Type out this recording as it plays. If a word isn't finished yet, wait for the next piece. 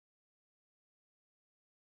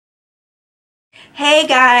Hey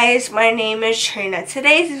guys, my name is Trina.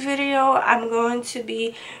 Today's video I'm going to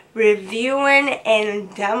be reviewing and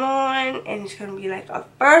demoing, and it's going to be like a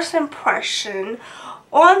first impression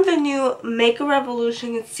on the new Makeup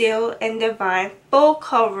Revolution Conceal and Divine Full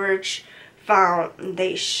Coverage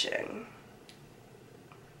Foundation.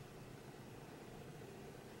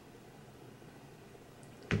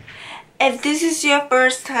 If this is your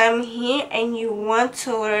first time here and you want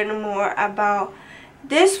to learn more about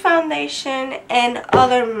this foundation and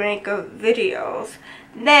other makeup videos,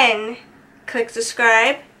 then click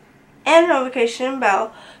subscribe and notification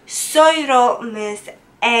bell so you don't miss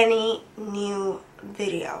any new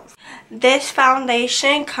videos. This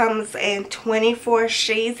foundation comes in 24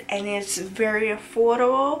 shades and it's very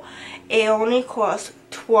affordable. It only costs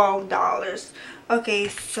 $12. Okay,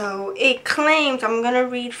 so it claims, I'm gonna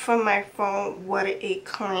read from my phone what it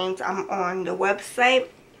claims. I'm on the website.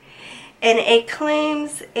 And it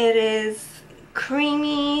claims it is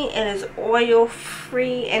creamy, it is oil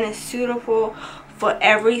free, and is suitable for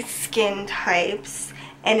every skin types,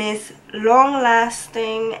 and is long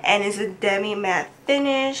lasting, and is a demi matte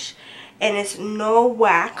finish, and it's no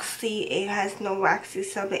waxy. It has no waxy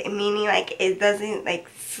stuff, meaning like it doesn't like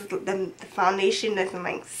the foundation doesn't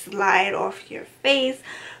like slide off your face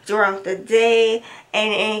throughout the day,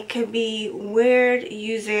 and it can be weared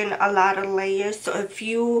using a lot of layers. So if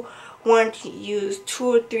you want to use 2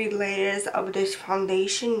 or 3 layers of this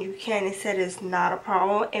foundation, you can. It said it's not a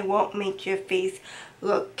problem. It won't make your face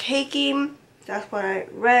look cakey. That's what I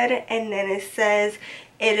read. And then it says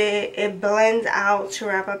it blends out to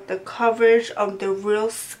wrap up the coverage of the real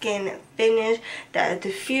skin finish that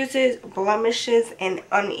diffuses blemishes and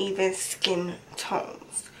uneven skin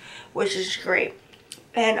tones, which is great.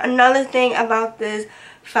 And another thing about this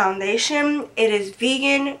foundation, it is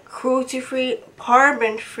vegan, cruelty-free,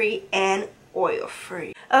 paraben-free, and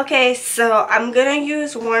oil-free. Okay, so I'm gonna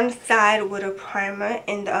use one side with a primer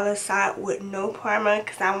and the other side with no primer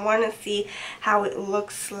because I want to see how it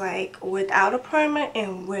looks like without a primer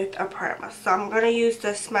and with a primer. So I'm gonna use the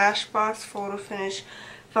Smashbox Photo Finish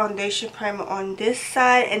foundation primer on this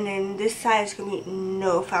side, and then this side is gonna be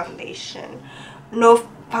no foundation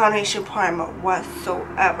primer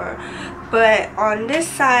whatsoever. But on this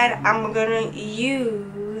side I'm gonna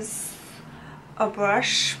use a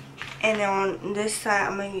brush, and then on this side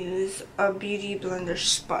I'm gonna use a beauty blender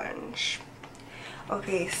sponge.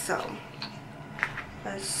 Okay, so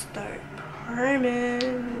let's start priming.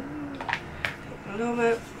 Take a little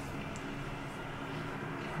bit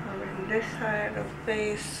on this side of the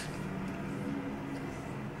face.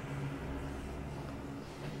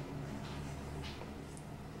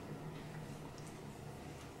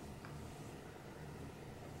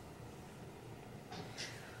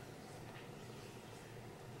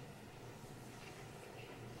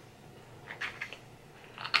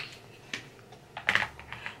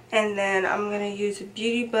 And then I'm going to use a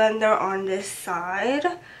beauty blender on this side.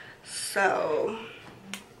 So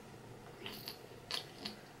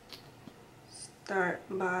start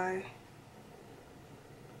by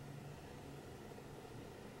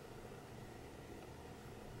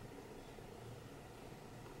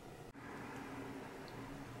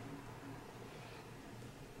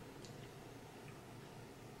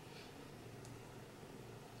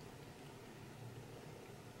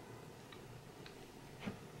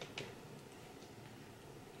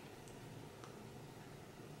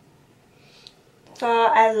so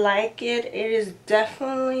I like it. It is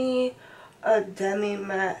definitely a demi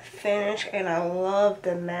matte finish, and I love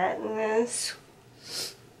the matteness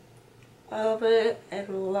of it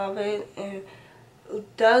and love it, and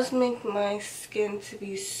it does make my skin to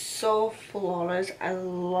be so flawless. I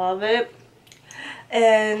love it.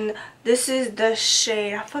 And this is the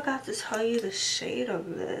shade, I forgot to tell you the shade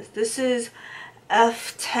of this. This is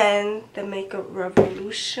F10, the Makeup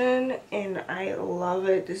Revolution, and I love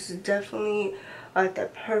it. This is definitely like the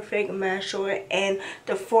perfect match for it, and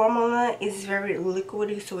the formula is very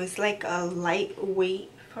liquidy, so it's like a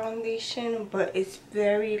lightweight foundation, but it's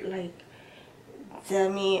very like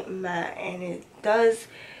demi matte, and it does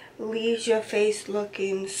leave your face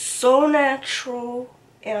looking so natural,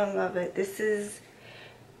 and I love it. This is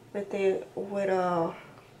with a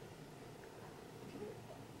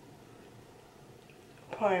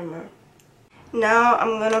primer. Now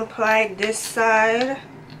I'm gonna apply this side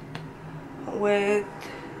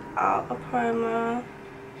without a primer.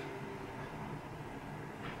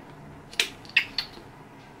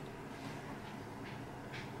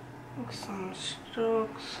 Some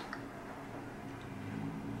strokes.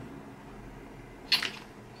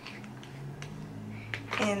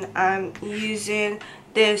 and I'm using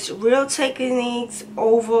this Real Techniques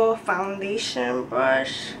Oval Foundation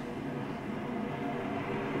brush.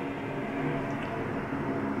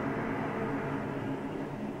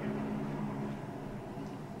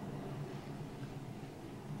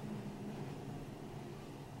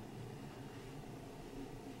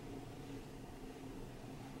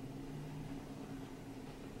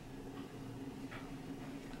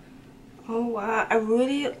 Oh wow, I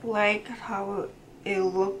really like how it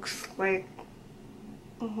looks like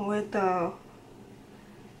with the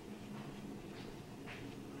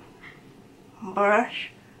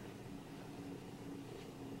brush.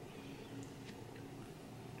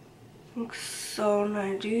 Looks so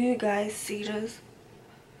nice. Do you guys see this?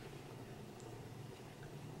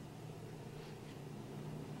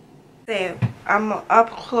 There, I'm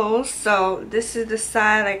up close. So this is the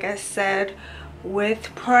side, like I said,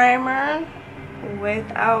 with primer,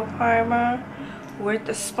 without primer, with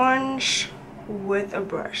a sponge, with a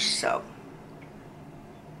brush. So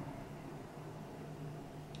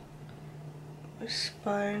a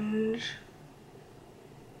sponge,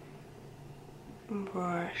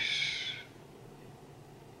 brush.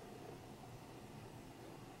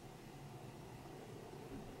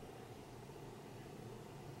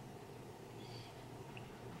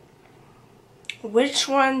 Which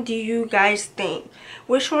one do you guys think?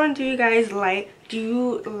 Which one do you guys like? Do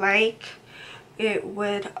you like it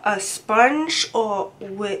with a sponge or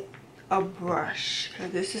with a brush?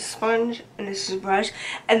 Because this is sponge and this is brush,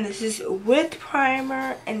 and this is with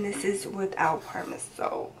primer and this is without primer.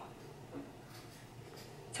 So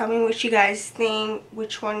tell me what you guys think.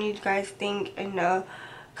 Which one you guys think in the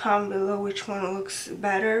comment below. Which one looks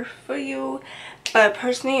better for you? But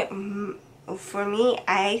personally, for me,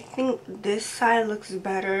 I think this side looks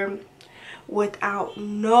better without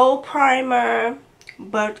no primer,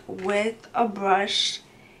 but with a brush.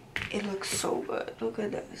 It looks so good. Look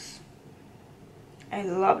at this. I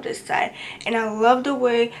love this side, and I love the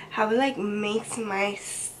way how it like makes my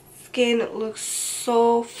skin look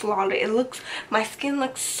so flawless. It looks, my skin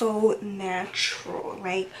looks so natural.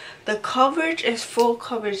 Like the coverage is full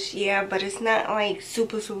coverage, yeah, but it's not like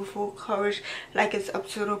super full coverage, like it's up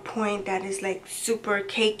to the point that is like super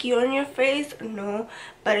cakey on your face. No,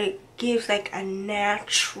 but it gives like a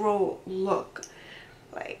natural look.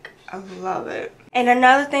 Like I love it. And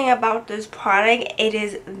another thing about this product, it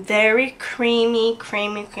is very creamy.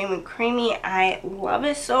 I love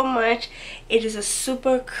it so much. It is a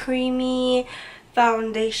super creamy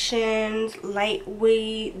foundation,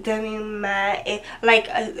 lightweight, demi matte.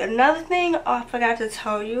 Another thing I forgot to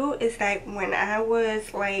tell you is that when I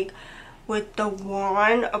was like with the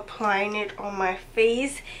wand applying it on my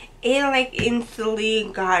face, it like instantly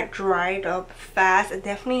got dried up fast. I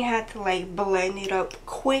definitely had to like blend it up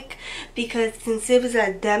quick, because since it was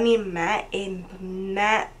a demi matte,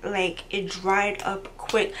 it dried up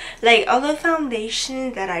quick. Like other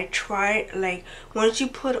foundations that I tried, like once you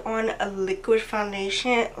put on a liquid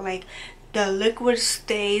foundation, like the liquid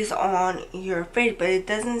stays on your face, but it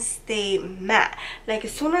doesn't stay matte. Like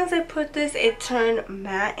as soon as I put this, it turned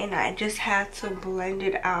matte, and I just had to blend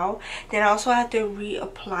it out. Then I also had to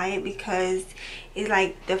reapply it because it's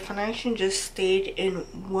like the foundation just stayed in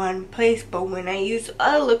one place. But when I use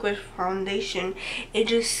a liquid foundation, it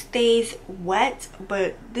just stays wet,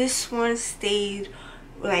 but this one stayed,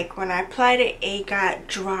 like when I applied it, it got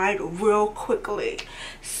dried real quickly.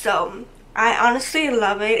 So I honestly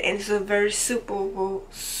love it, and it's a very super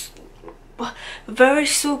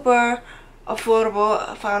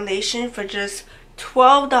affordable foundation for just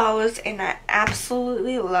 $12, and I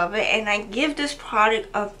absolutely love it. And I give this product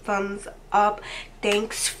a thumbs up.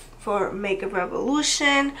 Thanks for Makeup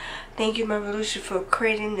Revolution. Thank you, Revolution, for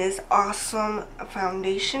creating this awesome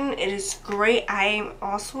foundation. It is great. I am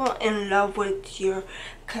also in love with your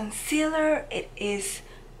concealer. It is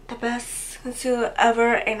the best concealer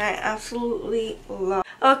ever, and I absolutely love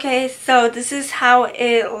it. Okay, so this is how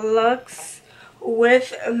it looks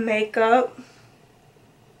with makeup.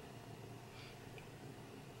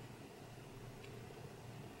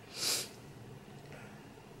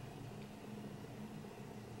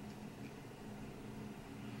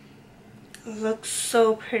 It looks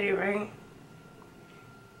so pretty, right?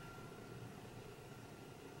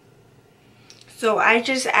 So I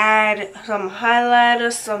just add some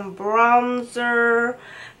highlighter, some bronzer.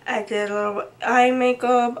 I did a little eye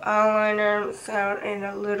makeup, eyeliner, and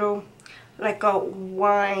a little like a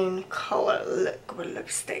wine color liquid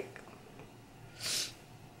lipstick.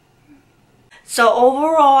 So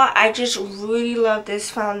overall, I just really love this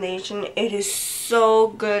foundation. It is so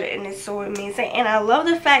good and it's so amazing. And I love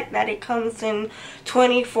the fact that it comes in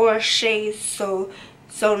 24 shades. So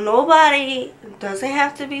So nobody doesn't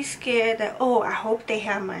have to be scared that, oh, I hope they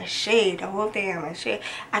have my shade. I hope they have my shade.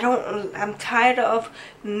 I'm tired of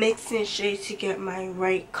mixing shades to get my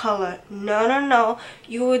right color. No, no, no.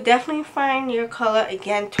 You will definitely find your color.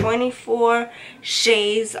 Again, 24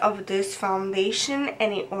 shades of this foundation,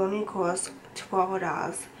 and it only costs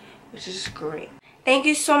 $12, which is great. Thank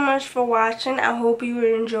you so much for watching. I hope you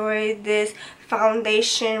enjoyed this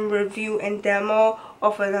foundation review and demo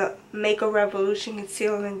of the Makeup Revolution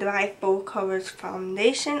Conceal and Dry Full Coverage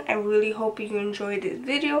Foundation. I really hope you enjoyed this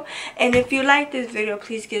video. And if you like this video,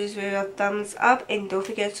 please give this video a thumbs up. And don't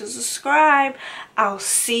forget to subscribe. I'll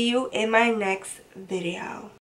see you in my next video.